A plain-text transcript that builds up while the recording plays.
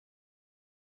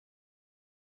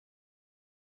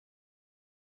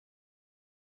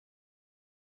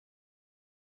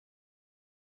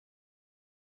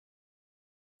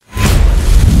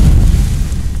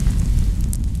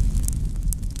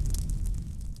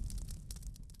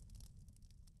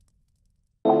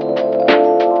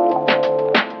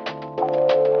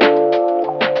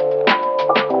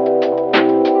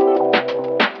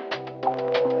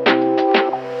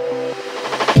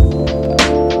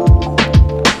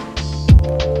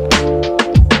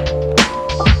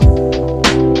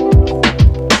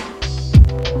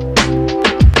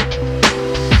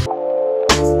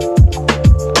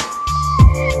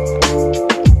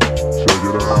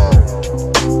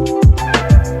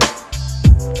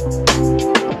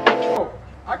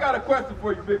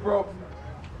for you, big bro.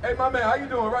 Hey, my man, how you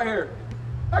doing right here?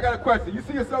 I got a question. You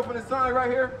see yourself in the sign right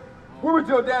here? Where would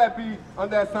your dad be on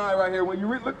that sign right here? When you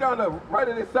look down the right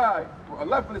of this side, or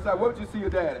left of this side, what would you see your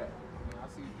dad at? I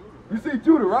see Judah. You see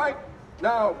Judah, right?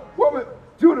 Now, what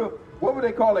would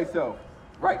they call themselves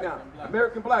right now?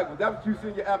 American Black. Well, that's what you see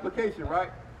in your application,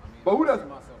 right? But who doesn't?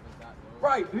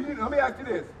 Right. Let me ask you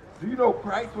this. Do you know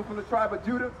Christ was from the tribe of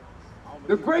Judah?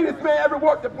 The greatest man ever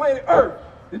walked the planet Earth.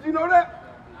 Did you know that?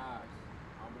 Nah,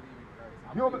 I don't believe in Christ.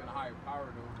 I believe in a higher power,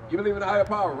 though, bro. You believe in a higher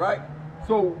power, right?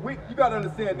 So you got to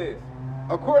understand this.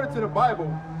 According to the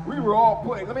Bible, we were all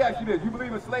put. Let me ask you this. You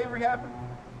believe in slavery happened?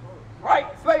 Right,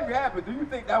 slavery happened. Do you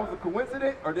think that was a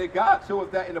coincidence, or did God show us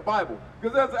that in the Bible?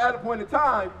 Because there's at a point in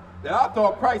time that I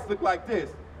thought Christ looked like this.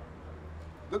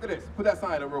 Look at this. Put that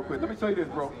sign up real quick. Let me show you this,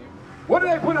 bro. What do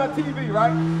they put on TV,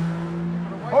 right?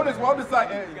 Hold this one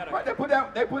side. Right, they put that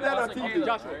on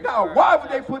TV. Now, why would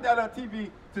they put that on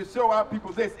TV to show our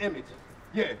people this image?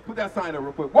 Yeah, put that sign up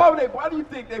real quick. Why do you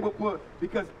think they would put?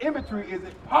 Because imagery is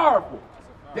powerful.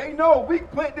 They know we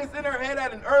plant this in their head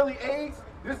at an early age,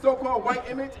 this so-called white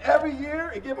image, every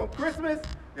year and give them Christmas,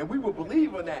 and we will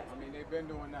believe in that. I mean, they've been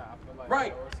doing that. I feel like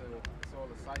right. It's all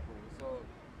a cycle. It's all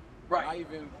right. Not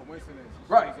even coincidence.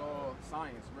 Right. It's all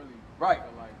science, really. Right.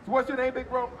 Like, so what's your name, big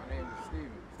bro? My name is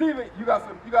Steven. Steven,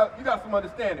 you got some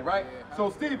understanding, right? Yeah,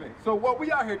 so Steven, so what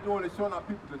we out here doing is showing our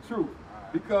people the truth.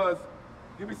 Right. Because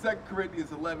give me 2 Corinthians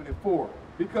 11:4.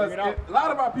 Because a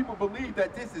lot of our people believe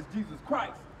that this is Jesus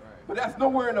Christ. Right. But that's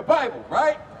nowhere in the Bible,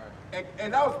 right?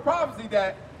 And that was prophecy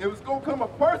that it was going to come a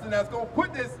person that's going to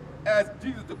put this as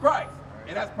Jesus the Christ. Right.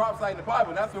 And that's prophesied in the Bible.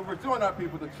 And that's what we're showing our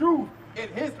people, the truth in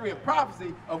history and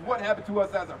prophecy of what happened to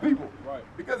us as a people. Right.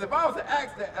 Because if I was to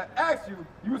ask you,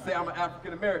 you would say I'm an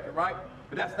African American, right?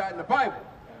 But that's not in the Bible.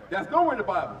 That's nowhere in the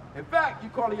Bible. In fact,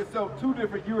 you're calling yourself 2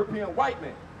 different European white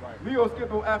men. Right. Leo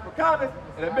Scipio Africanus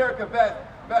and American Vest.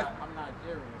 I'm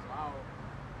Nigerian, so I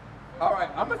don't... All right,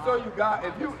 I'm going to show you, God,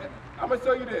 I'm going to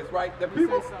show you this, right? The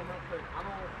people... Say something real quick. I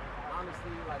don't,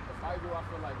 honestly, like the Bible, I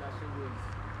feel like that shit was,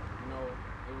 you know,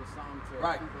 it was something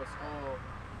to keep us all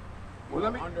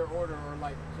under order or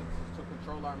like to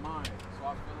control our minds. So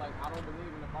I feel like I don't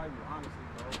believe in the Bible, honestly,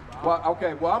 bro. Well,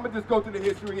 okay, well, I'm going to just go through the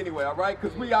history anyway, all right?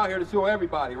 Because we out here to show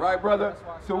everybody, right, brother?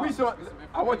 So we show,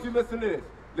 I want you to listen to this.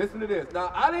 Listen to this.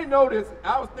 Now, I didn't know this.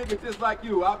 I was thinking just like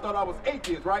you. I thought I was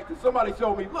atheist, right? Because somebody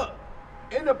showed me, look,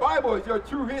 in the Bible is your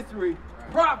true history,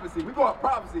 prophecy. We call it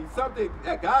prophecy. Something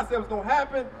that God said was going to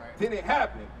happen, then it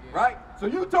happened, right? So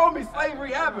you told me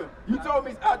slavery happened. You told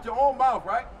me out your own mouth,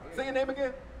 right? Say your name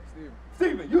again.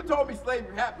 Steven, you told me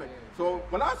slavery happened. So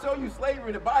when I show you slavery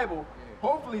in the Bible,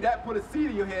 hopefully that put a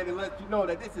seed in your head and let you know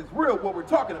that this is real, what we're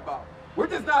talking about. We're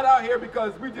just not out here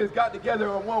because we just got together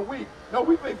in 1 week. No,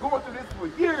 we've been going through this for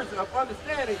years of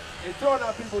understanding and showing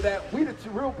our people that we the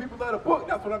real people of the book.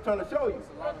 That's what I'm trying to show you.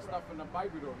 There's a lot of stuff in the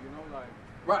Bible, though, you know, like,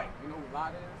 right. You know who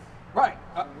Lot is? Right.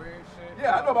 Some weird shit.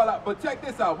 Yeah, I know about that. But check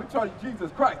this out. We're showing you Jesus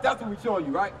Christ. That's what we're showing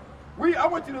you, right? I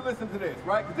want you to listen to this,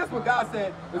 right? Because this is what God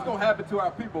said is going to happen to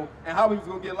our people and how he's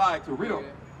going to get lied to. Read on.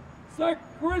 2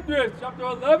 Corinthians chapter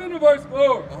 11 verse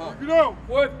 4. You know,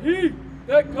 for if he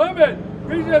that cometh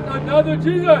preacheth another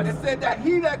Jesus. It said that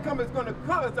he that cometh is going to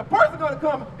come. It's a person going to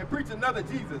come and preach another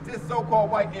Jesus, this so-called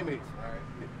white image.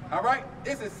 All right?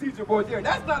 This is Caesar Borgia.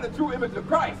 That's not the true image of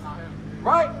Christ.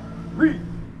 Right? Read.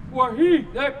 For he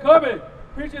that cometh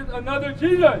preacheth another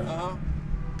Jesus.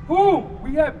 Whom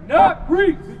we have not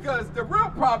preached. Because the real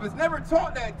prophets never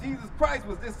taught that Jesus Christ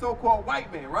was this so-called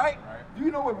white man, right? Do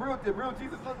you know what the real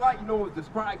Jesus looked like? You know what was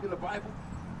described in the Bible?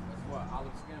 That's what,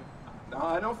 olive skin. No,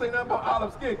 I don't say nothing about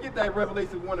olive skin. Get that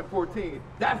Revelation 1:14.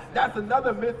 That's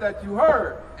another myth that you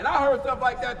heard. And I heard stuff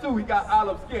like that too. He got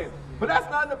olive skin. But that's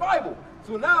not in the Bible.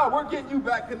 So now we're getting you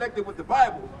back connected with the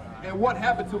Bible and what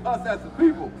happened to us as a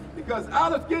people. Because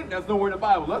olive skin, that's nowhere in the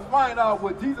Bible. Let's find out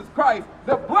what Jesus Christ,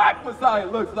 the black Messiah,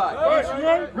 looks like.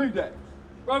 Read that.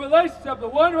 Revelation chapter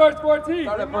 1 verse 14.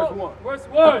 Start at verse 1. Verse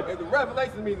 1. And the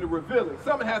revelation means the revealing.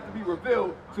 Something has to be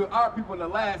revealed to our people in the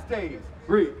last days.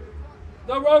 Read.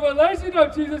 The revelation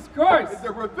of Jesus Christ. It's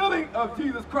the revealing of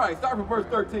Jesus Christ. Start from verse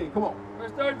 13. Come on.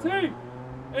 Verse 13.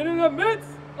 And in the midst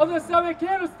of the 7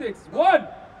 candlesticks, one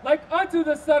like unto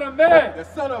the Son of Man. The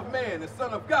Son of Man, the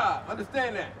Son of God.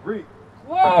 Understand that. Read.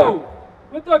 Clothed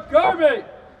with a garment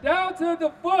down to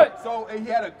the foot. So he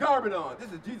had a garment on.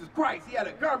 This is Jesus Christ. He had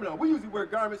a garment on. We usually wear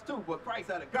garments too, but Christ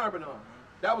had a garment on.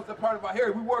 That was the part of our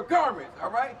heritage. We wore garments,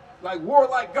 all right? Like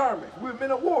warlike garments. We were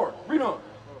men of war. Read on.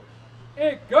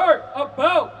 And girt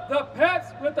about the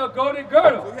paps with a golden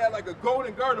girdle. So he had like a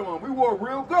golden girdle on. We wore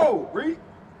real gold. Read.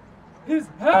 His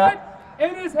head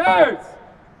and his hairs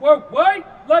were white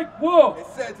like wool. It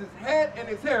says his head and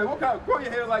his hair. What kind of, grow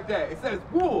your hair like that? It says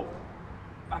wool,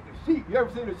 like a sheep. You ever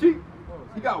seen a sheep?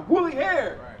 He got woolly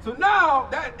hair. Right. So now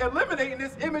that eliminating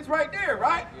this image right there,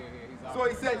 right? Yeah, so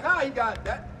he said now he got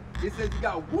that. It says he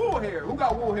got wool hair. Who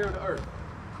got wool hair on the earth?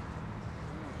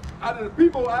 Out of the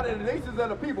people, out of the nations of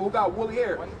the people, who got woolly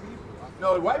hair?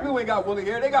 No, the white people ain't got woolly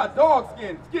hair. They got dog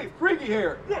skin, freaky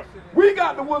hair. We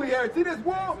got the woolly hair. See this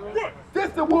wool?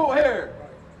 This the wool hair.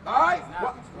 All right?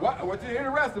 I want you to hear the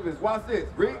rest of this. Watch this.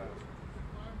 Read.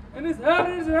 And his head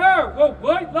and his hair were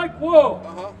white like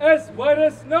wool, as white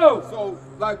as snow. So,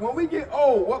 like when we get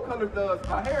old, what color does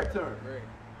our hair turn?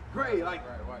 Gray, like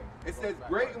it says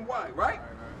gray and white, right?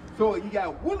 So you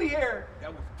got woolly hair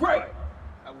that was gray,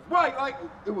 that was white, like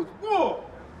it was wool.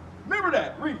 Remember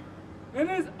that, read. In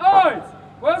his eyes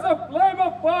was a flame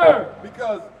of fire.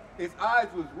 Because his eyes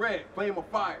was red, flame of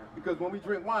fire. Because when we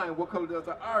drink wine, what color does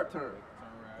our eye turn?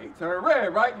 It turned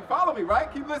red, right? You follow me,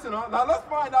 right? Keep listening. Now let's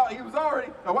find out. He was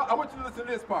already. Now I want you to listen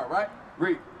to this part, right?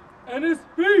 Read. And his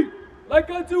feet like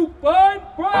unto fine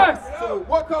brass. So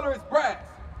what color is brass?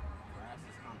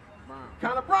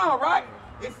 Kind of brown, right?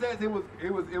 It says it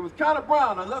was kind of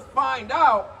brown. Now let's find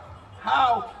out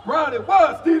how brown it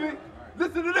was, Stevie.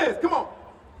 Listen to this. Come on.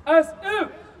 As if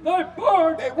they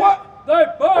burned. They what? They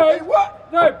burned. They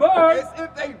what? They burned. As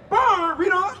if they burned.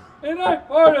 Read on. In a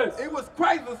furnace. It was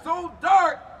Christ was so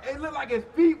dark, it looked like his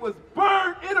feet was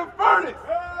burned in a furnace.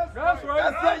 That's right.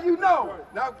 That's how you know.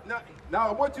 Now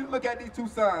I want you to look at these two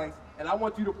signs, and I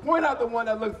want you to point out the one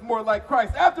that looks more like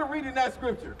Christ. After reading that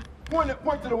scripture, point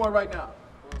to the one right now.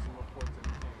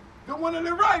 The one on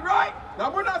the right?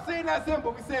 Now we're not saying that's him,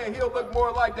 but we're saying he'll look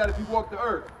more like that if he walked the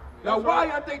earth. Now why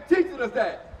aren't they teaching us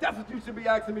that? That's what you should be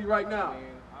asking me right now.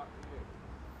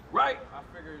 Right?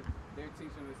 I figured they're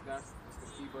teaching us that just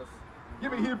to keep us.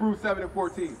 Give me Hebrews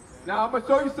 7:14. Now I'm gonna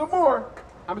show you some more.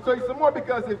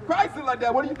 Because if Christ is like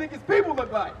that, what do you think his people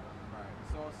look like? Right.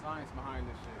 It's all science behind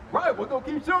this shit. Right. We're gonna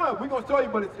keep showing. We're gonna show you,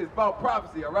 but it's about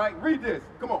prophecy. All right. Read this.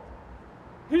 Come on.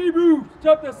 Hebrews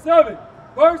chapter 7,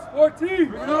 verse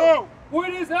 14. For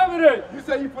it is evident. You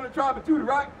say you from the tribe of Judah,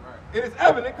 right? It is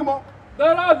evident. Come on.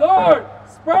 That our Lord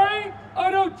sprang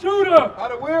out of Judah.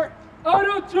 Out of where? Out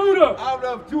of Judah. Out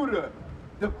of Judah.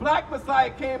 The black Messiah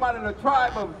came out of the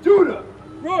tribe of Judah.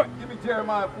 Right. Give me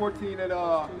Jeremiah 14 and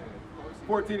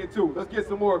 2. Let's get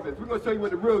some more of this. We're gonna show you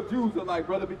what the real Jews are like,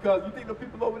 brother, because you think the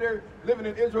people over there living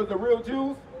in Israel are the real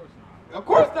Jews? Of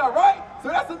course not, right? So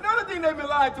that's another thing they've been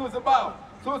lying to us about.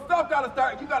 So stuff gotta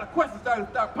start, you got a question starting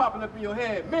to start popping up in your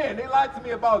head. Man, they lied to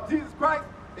me about Jesus Christ.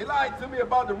 They lied to me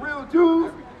about the real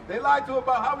Jews. They lied to me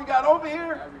about how we got over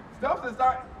here. Stuff to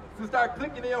start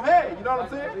clicking in your head. You know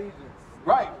what I'm saying?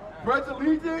 Right. Pledge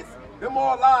allegiance. Them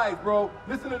all lies, bro.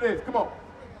 Listen to this. Come on.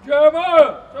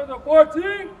 Jeremiah chapter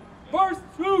 14, verse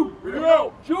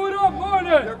 2. Judah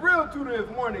mourning. The real Judah is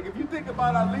mourning. If you think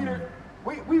about our leaders,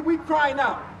 we crying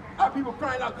out. Our people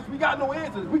crying out because we got no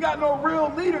answers. We got no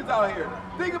real leaders out here.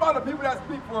 Think about the people that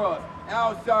speak for us.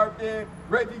 Al Sharpton,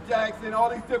 Reggie Jackson, all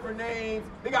these different names.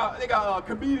 They got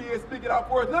comedians speaking out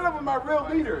for us. None of them are real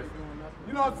leaders.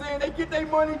 You know what I'm saying? They get their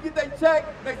money, get their check.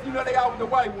 Next thing you know, they out with the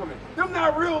white woman. Them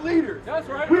not real leaders. That's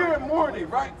right. We're in mourning,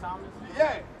 right?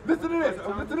 Yeah. Listen to this.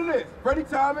 Listen to this. Freddie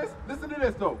Thomas. Listen to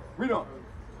this though. Read on.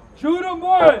 Judah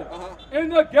mourning. In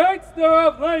the gates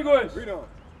thereof language. Read on.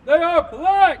 They are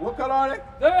black. What color are they?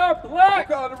 They are black.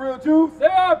 What color are the real Jews? They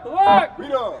are black.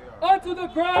 Read on. Unto the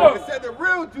ground. It said the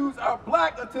real Jews are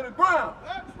black unto the ground.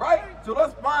 Right? So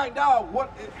let's find out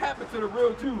what happened to the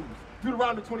real Jews.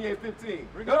 Deuteronomy 28:15.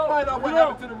 Let's find out what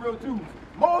happened to the real Jews.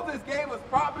 Moses gave us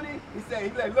property. He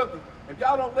said, look, if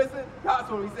y'all don't listen, God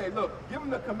told him, he said, look, give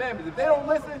them the commandments. If they don't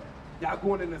listen, y'all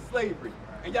going into slavery.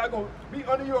 And y'all going to be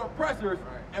under your oppressors,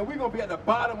 and we're going to be at the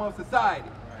bottom of society.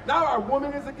 Now our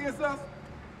woman is against us.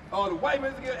 The white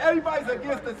man is against us. Everybody's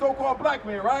against the so-called black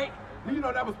man, right? Do you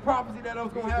know that was prophecy that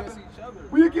was going to happen?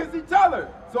 We against each other.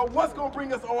 So what's going to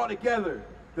bring us all together?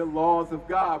 The laws of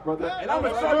God, brother. And I'm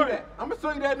going to show you that. I'm going to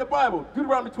show you that in the Bible.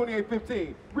 Deuteronomy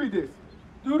 28:15. Read this.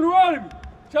 Deuteronomy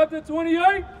chapter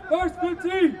 28, verse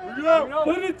 15.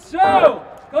 But it shall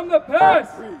come to pass,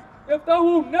 if thou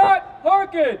wilt not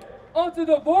hearken unto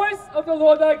the voice of the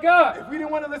Lord thy God. If we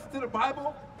didn't want to listen to the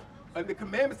Bible and the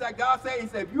commandments that God said, he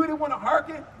said, if you didn't want to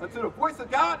hearken unto the voice of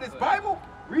God, this Bible,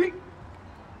 read.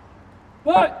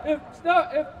 But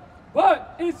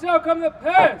it shall come to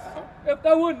pass, if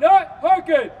thou wilt not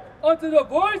hearken unto the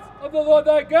voice of the Lord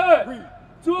thy God,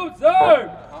 to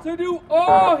observe, to do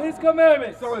all his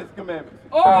commandments. So his commandments.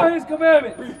 All his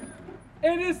commandments.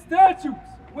 And his statutes,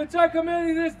 which I command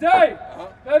thee this day,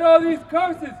 that all these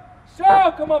curses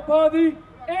shall come upon thee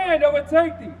and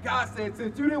overtake thee. God said,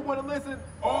 since you didn't want to listen,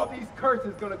 all these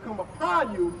curses going to come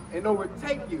upon you and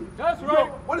overtake you. That's You right.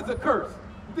 know, what is a curse?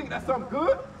 You think that's something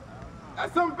good?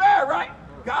 That's something bad, right?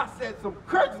 God said some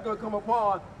curses going to come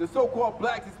upon the so-called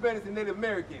blacks, Hispanics, and Native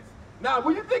Americans. Now,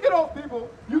 when you think of those people,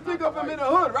 you think of them in the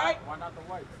hood, right? Why not the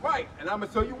whites? Right, and I'm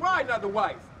going to show you why not the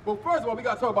whites. Well, first of all, we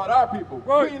got to talk about our people.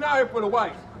 Right. We ain't out here for the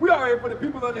whites. We out here for the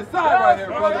people on this side right here,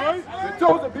 brother. Right. The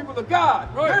chosen people of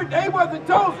God. Right. They wasn't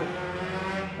chosen.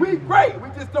 We great, we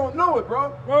just don't know it,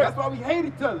 bro. Right. That's why we hate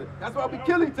each other. That's why we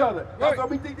kill each other. That's Right. why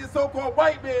we think this so-called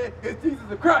white man is Jesus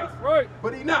the Christ. Right.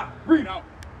 But he not. Read out.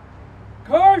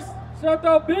 Cursed shalt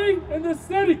thou be in the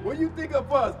city. When you think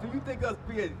of us, do you think us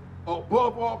being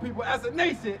above all people as a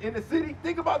nation in the city?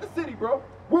 Think about the city, bro.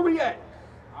 Where we at?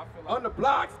 I feel like On the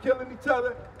blocks, killing each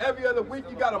other. Every other week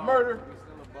you got a murder.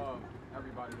 we're still above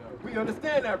everybody else. We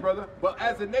understand that, brother. But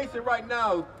as a nation right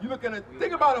now, you looking at,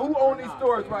 think about it, who own these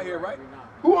stores right here, right?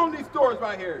 Who own these stores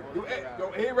right here? Your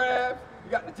Arabs,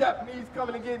 you got the Japanese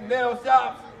coming and getting nail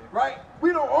shops, right?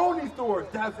 We don't own these stores.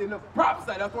 That's in the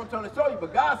prophesy. That's what I'm trying to show you.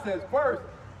 But God says first,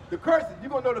 the curses, you're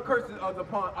going to know the curses are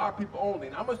upon our people only.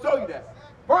 And I'm going to show you that.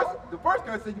 First, the first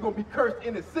curse says you're going to be cursed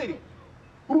in the city.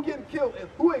 Who getting killed and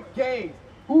who in gangs?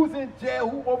 Who's in jail?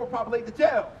 Who overpopulate the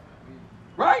jail?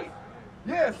 Right?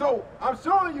 Yeah, so I'm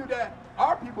showing you that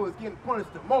our people is getting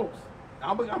punished the most.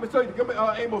 I'm going to show you, give me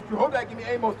Amos 3. Hold that, give me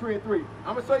Amos 3 and 3.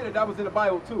 I'm going to show you that was in the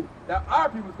Bible too. That our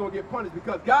people is going to get punished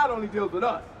because God only deals with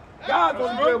us. God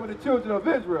only deals with the children of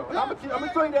Israel. And I'm going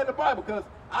to show you that in the Bible because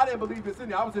I didn't believe this in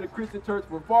there. I was in a Christian church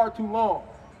for far too long.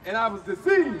 And I was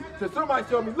deceived. So somebody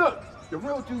showed me, look, the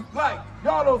real Jews black.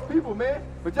 Y'all those people, man.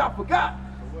 But y'all forgot.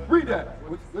 Read that.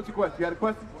 What's your question? You got a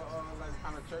question? Like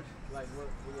kind of church, like what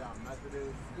we are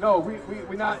Methodist? No, we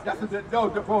not. That's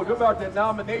bro. Them are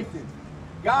denominations.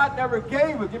 God never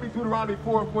gave us. Give me Deuteronomy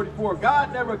 4 and 44.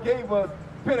 God never gave us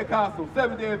Pentecostal,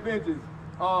 Seventh-day Adventists.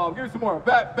 Give me some more.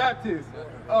 Baptists,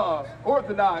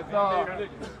 Orthodox,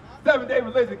 Seventh-day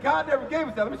religion. God never gave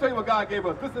us that. Let me show you what God gave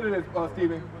us. Listen to this,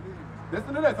 Stephen.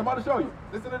 Listen to this. I'm about to show you.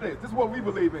 Listen to this. This is what we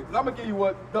believe in. Because I'm going to give you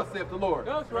what thus saith the Lord.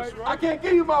 That's right. I can't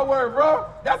give you my word, bro.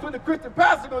 That's what the Christian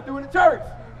pastor going to do in the church.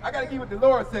 I got to give you what the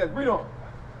Lord says. Read on.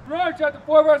 Romans chapter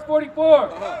 4, verse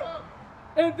 44.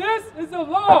 And this is the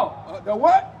law. The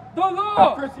what? The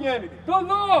law. Christianity. The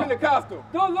law. Pentecostal.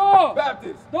 The law.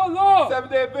 Baptist. The law.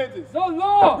 Seventh-day Adventists. The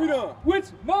law. Read on. Which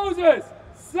Moses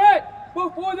set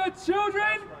before the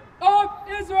children of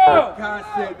Israel. God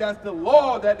said that's the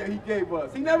law that he gave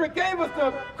us. He never gave us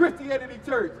the Christianity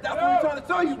church. That's what we're trying to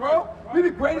show you, bro. We're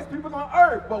the greatest people on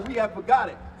earth, but we have forgot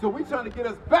it. So we're trying to get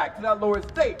us back to that lower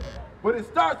state. But it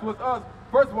starts with us.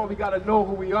 First of all, we got to know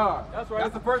who we are. That's right.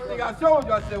 That's the first thing I showed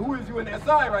you. I said, who is you in that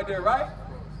sign right there, right?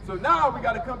 So now we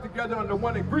got to come together under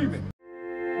one agreement.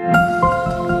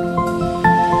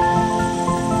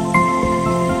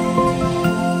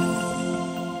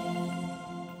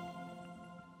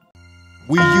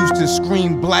 We used to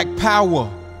scream Black Power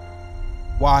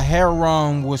while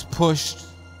Heron was pushed.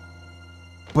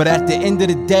 But at the end of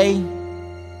the day,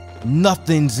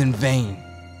 nothing's in vain.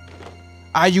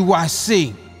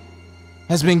 IUIC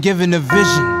has been given a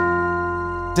vision.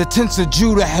 The tents of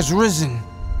Judah has risen.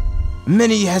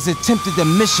 Many has attempted the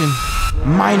mission.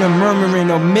 Minor murmuring,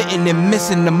 omitting, and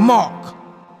missing the mark.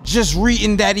 Just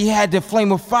reading that he had the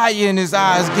flame of fire in his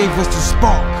eyes gave us the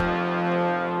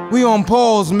spark. We on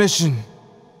Paul's mission.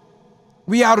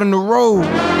 We out on the road,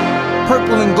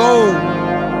 purple and gold,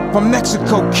 from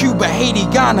Mexico, Cuba, Haiti,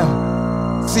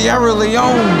 Ghana, Sierra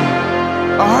Leone.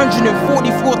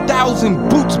 144,000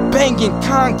 boots banging,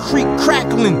 concrete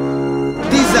crackling.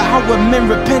 These are our men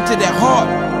repented at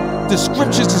heart. The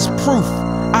scriptures is proof.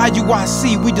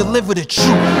 IUIC, we deliver the truth.